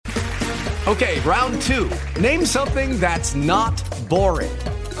Okay, round two. Name something that's not boring.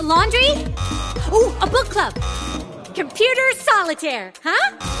 A laundry? Ooh, a book club. Computer solitaire,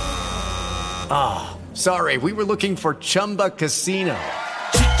 huh? Ah, sorry, we were looking for Chumba Casino.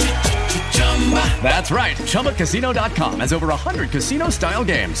 That's right, ChumbaCasino.com has over 100 casino-style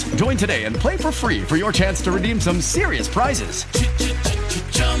games. Join today and play for free for your chance to redeem some serious prizes.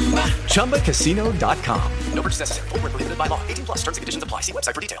 ChumbaCasino.com. No purchase necessary. Void where prohibited by law. 18 plus. Terms and conditions apply. See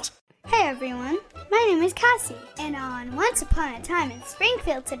website for details. Hey everyone, my name is Cassie, and on Once Upon a Time in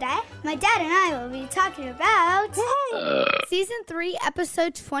Springfield today, my dad and I will be talking about Season 3,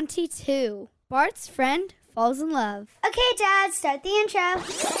 Episode 22. Bart's friend falls in love. Okay, Dad, start the intro.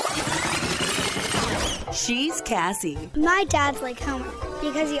 She's Cassie. My dad's like Homer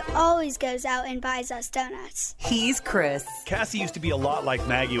because he always goes out and buys us donuts. He's Chris. Cassie used to be a lot like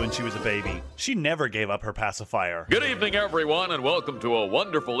Maggie when she was a baby. She never gave up her pacifier. Good evening, everyone, and welcome to a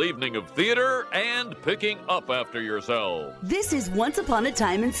wonderful evening of theater and picking up after yourselves. This is Once Upon a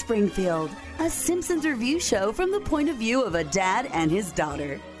Time in Springfield, a Simpsons review show from the point of view of a dad and his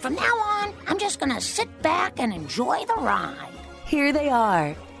daughter. From now on, I'm just going to sit back and enjoy the ride. Here they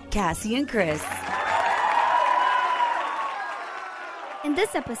are, Cassie and Chris. In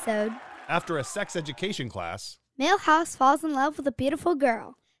this episode, after a sex education class, Milhouse falls in love with a beautiful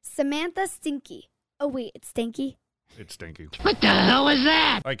girl, Samantha Stinky. Oh wait, it's Stinky? It's Stinky. What the hell is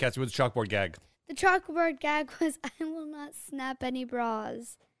that? All right, Cassie, what's the chalkboard gag? The chalkboard gag was, I will not snap any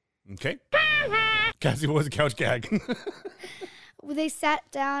bras. Okay. Cassie, what was the couch gag? They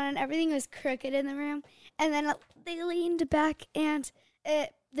sat down and everything was crooked in the room, and then they leaned back and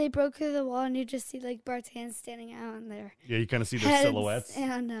they broke through the wall, and you just see like Bart's hands standing out on there. Yeah, you kind of see their silhouettes.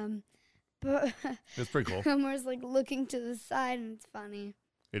 And it's pretty cool. Homer's like looking to the side, and it's funny.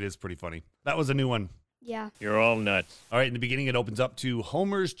 It is pretty funny. That was a new one. Yeah. You're all nuts. All right, in the beginning, it opens up to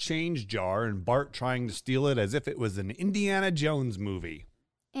Homer's change jar and Bart trying to steal it as if it was an Indiana Jones movie.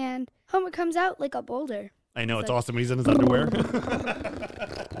 And Homer comes out like a boulder. I know, it's awesome when he's in his underwear.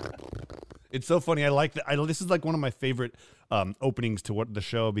 It's so funny. I like that. This is like one of my favorite openings to the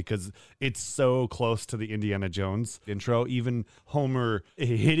show because it's so close to the Indiana Jones intro. Even Homer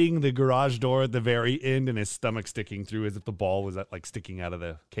hitting the garage door at the very end and his stomach sticking through as if the ball was sticking out of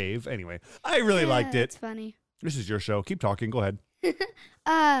the cave. Anyway, I really liked it. It's funny. This is your show. Keep talking. Go ahead.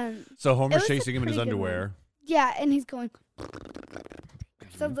 So So Homer's chasing him in his underwear. Yeah, and he's going.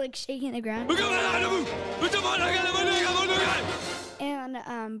 Sounds like shaking the ground.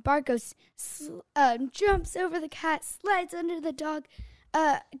 And Bart goes, jumps over the cat, slides under the dog,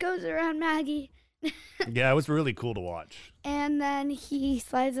 goes around Maggie. Yeah, it was really cool to watch. And then he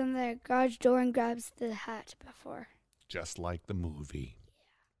slides on the garage door and grabs the hat before. Just like the movie.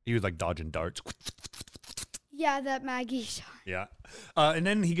 He was like dodging darts. Yeah, that Maggie shot. Yeah. And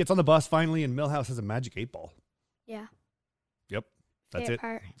then he gets on the bus finally, and Milhouse has a magic 8-ball. Yeah. Yep. That's Favorite it.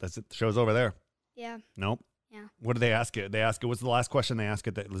 part. That's it. The show's over there. Yeah. Nope. Yeah. What did they ask it? They ask it, what's the last question they ask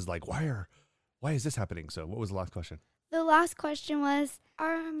it that was like, why is this happening? So what was the last question? The last question was,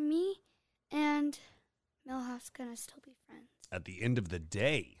 are me and Milhouse gonna still be friends? At the end of the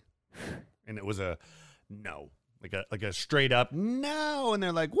day. And it was a no. Like a straight up no. And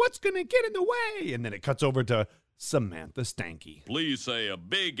they're like, what's gonna get in the way? And then it cuts over to Samantha Stanky. Please say a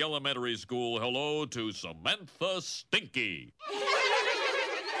big elementary school hello to Samantha Stinky.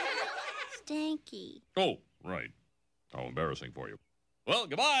 Stinky. Oh, right. How embarrassing for you. Well,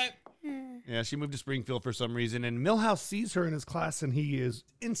 goodbye. Yeah, she moved to Springfield for some reason, and Milhouse sees her in his class, and he is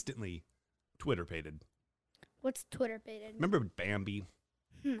instantly Twitter-pated. What's Twitter-pated? Remember Bambi?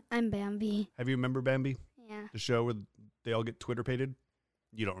 I'm Bambi. Have you remember Bambi? Yeah. The show where they all get Twitter-pated?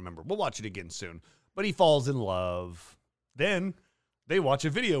 You don't remember. We'll watch it again soon. But he falls in love. Then they watch a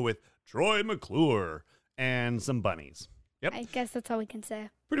video with Troy McClure and some bunnies. Yep. I guess that's all we can say.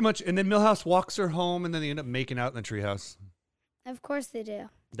 Pretty much. And then Milhouse walks her home, and then they end up making out in the treehouse. Of course they do.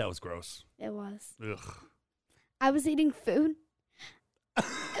 That was gross. It was. Ugh. I was eating food.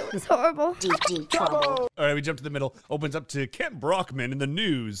 It was horrible. Deep trouble. All right, we jump to the middle. Opens up to Kent Brockman in the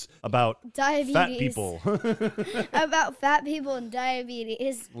news about Diabetes. fat people. About fat people and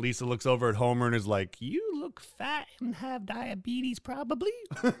diabetes. Lisa looks over at Homer and is like, you look fat and have diabetes probably.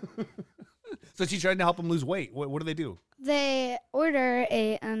 So she's trying to help him lose weight. What do they do? They order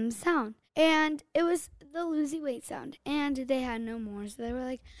a sound, and it was the losey weight sound, and they had no more, so they were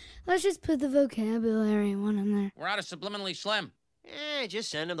like, let's just put the vocabulary one in there. We're out of subliminally slim.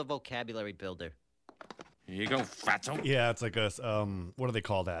 Just send him the vocabulary builder. Here you go, fatso. Yeah, it's like a what do they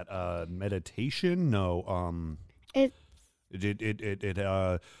call that? Meditation? No. It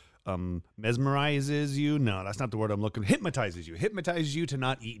mesmerizes you. No, that's not the word I'm looking. Hypnotizes you. Hypnotizes you to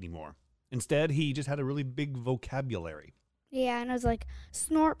not eat anymore. Instead, he just had a really big vocabulary. Yeah, and it was like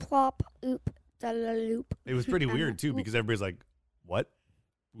snort, plop, oop, da la loop. It was pretty weird, too, because everybody's like, what?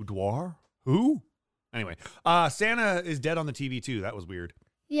 Boudoir? Who? Anyway, Santa is dead on the TV, too. That was weird.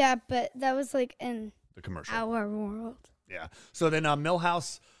 Yeah, but that was like in the commercial. Our world. Yeah. So then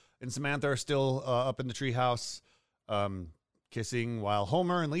Milhouse and Samantha are still up in the treehouse kissing while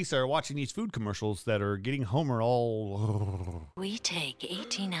Homer and Lisa are watching these food commercials that are getting Homer all... We take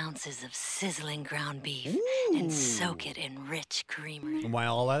 18 ounces of sizzling ground beef and soak it in rich creamery. And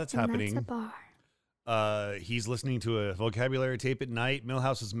while all that's happening... That's a bar. He's listening to a vocabulary tape at night.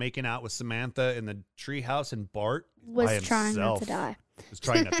 Milhouse is making out with Samantha in the treehouse, and Bart was trying not to die. Is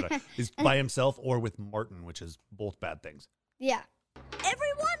trying not to die. He's by himself or with Martin, which is both bad things. Yeah.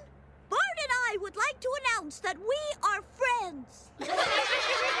 Everyone, Bart and I would like to announce that we are friends.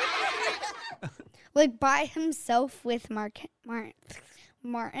 Like by himself with Martin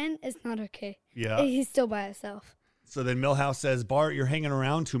is not okay. Yeah. He's still by himself. So then Milhouse says, Bart, you're hanging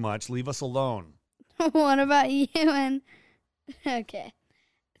around too much. Leave us alone. What about you? And okay.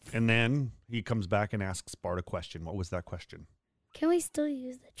 And then he comes back and asks Bart a question. What was that question? Can we still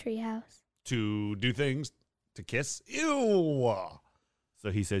use the treehouse? To do things? To kiss? Ew!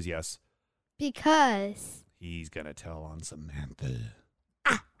 So he says yes. Because he's going to tell on Samantha.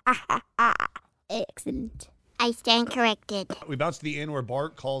 Excellent. I stand corrected. We bounce to the inn where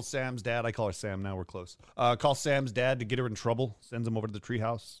Bart calls Sam's dad. I call her Sam now. We're close. Calls Sam's dad to get her in trouble. Sends him over to the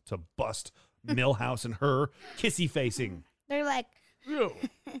treehouse to bust Milhouse and her kissy facing. They're like, ew.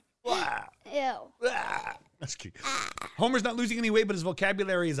 Blah. Ew. Blah. That's cute. Homer's not losing any weight, but his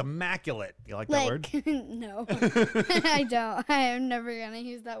vocabulary is immaculate. You like that word? No, I don't. I am never going to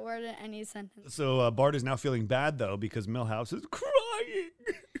use that word in any sentence. So Bart is now feeling bad, though, because Milhouse is crying.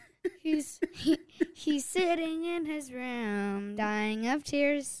 He's sitting in his room, dying of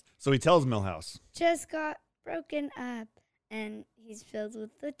tears. So he tells Milhouse. Just got broken up, and he's filled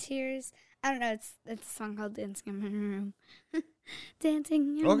with the tears. I don't know. It's a song called Dancing in My Room.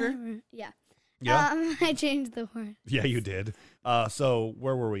 Dancing in my room. Yeah. Yeah. I changed the word. Yeah, you did. So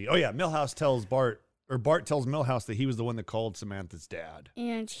where were we? Oh, yeah. Milhouse tells Bart, or Bart tells Milhouse that he was the one that called Samantha's dad.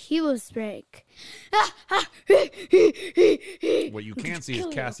 And he will strike. What you can't see is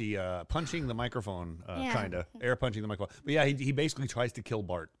Cassie punching the microphone, kind of. Air punching the microphone. But yeah, he basically tries to kill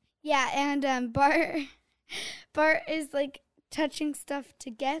Bart. Yeah, and Bart is like touching stuff to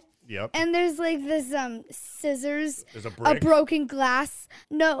get. Yep. And there's like this scissors. There's a brick. A broken glass.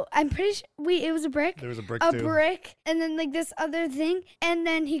 No, I'm pretty sure. Wait, it was a brick? There was a brick, too. A brick. And then like this other thing. And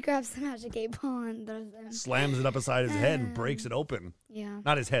then he grabs the magic 8-ball and throws it in. Slams it up inside his head and breaks it open. Yeah.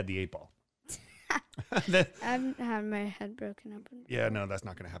 Not his head, the 8-ball. I've had my head broken up. Yeah, no, that's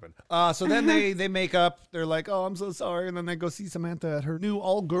not going to happen. So then they make up. They're like, oh, I'm so sorry. And then they go see Samantha at her new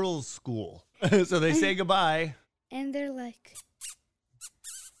all-girls school. So they say goodbye. And they're like...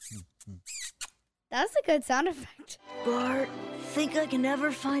 That's a good sound effect. Bart, think I can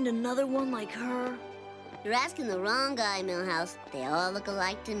ever find another one like her? You're asking the wrong guy, Milhouse. They all look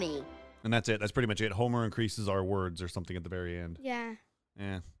alike to me. And that's it. That's pretty much it. Homer increases our words or something at the very end. Yeah.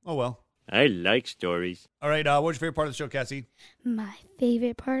 Yeah. Oh, well. I like stories. All right. What's your favorite part of the show, Cassie? My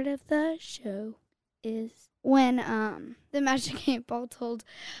favorite part of the show is when the Magic 8-Ball told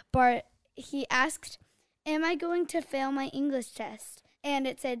Bart, he asked, am I going to fail my English test? And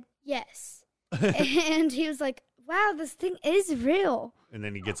it said, yes. And he was like, wow, this thing is real. And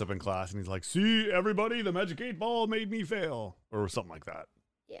then he gets up in class and he's like, see, everybody, the Magic 8-Ball made me fail. Or something like that.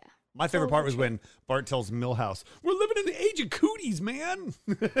 Yeah. My favorite part was when Bart tells Milhouse, we're living in the age of cooties, man.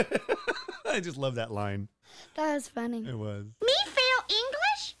 I just love that line. That was funny. It was. Me fail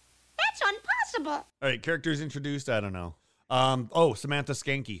English? That's impossible. All right, characters introduced. I don't know. Samantha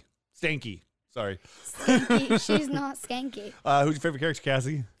Stanky. Sorry. Skanky. She's not skanky. Who's your favorite character,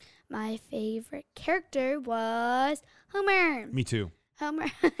 Cassie? My favorite character was Homer. Me too.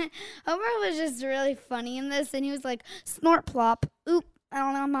 Homer was just really funny in this, and he was like, snort plop, oop, I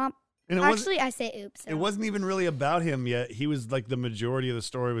don't know, mom. Actually, I say oops. So. It wasn't even really about him yet. He was like, the majority of the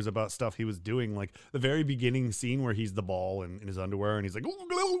story was about stuff he was doing. Like the very beginning scene where he's the ball and in his underwear, and he's like,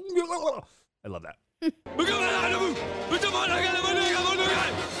 I love that.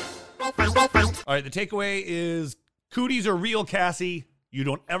 All right, the takeaway is cooties are real, Cassie. You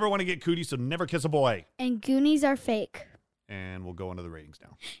don't ever want to get cooties, so never kiss a boy. And Goonies are fake. And we'll go into the ratings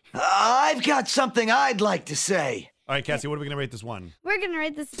now. I've got something I'd like to say. All right, Cassie, what are we going to rate this one? We're going to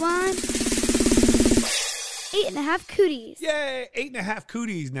rate this one 8.5 cooties. Yay, 8.5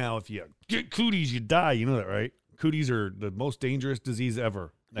 cooties. Now, if you get cooties, you die. You know that, right? Cooties are the most dangerous disease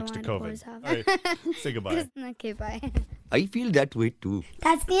ever next to COVID. All right, say goodbye. Okay, bye. I feel that way too.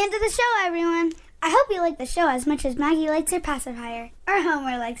 That's the end of the show, everyone. I hope you like the show as much as Maggie likes her pacifier, or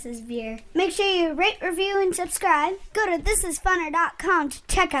Homer likes his beer. Make sure you rate, review, and subscribe. Go to thisisfunner.com to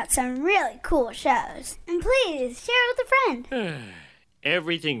check out some really cool shows. And please, share it with a friend.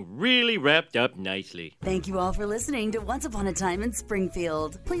 Everything really wrapped up nicely. Thank you all for listening to Once Upon a Time in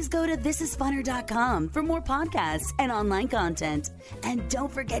Springfield. Please go to thisisfunner.com for more podcasts and online content. And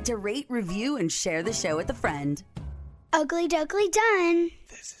don't forget to rate, review, and share the show with a friend. Ugly dougly done.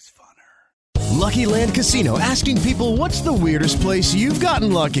 Lucky Land Casino, asking people, what's the weirdest place you've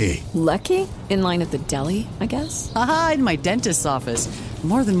gotten lucky? Lucky? In line at the deli, I guess? Aha, in my dentist's office.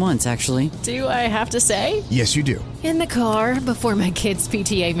 More than once, actually. Do I have to say? Yes, you do. In the car before my kids'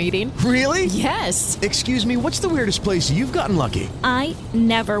 PTA meeting. Really? Yes. Excuse me, what's the weirdest place you've gotten lucky? I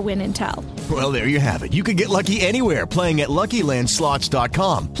never win and tell. Well, there you have it. You can get lucky anywhere, playing at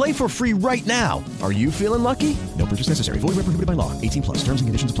LuckyLandSlots.com. Play for free right now. Are you feeling lucky? No purchase necessary. Void where prohibited by law. 18+. Terms and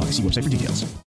conditions apply. See website for details.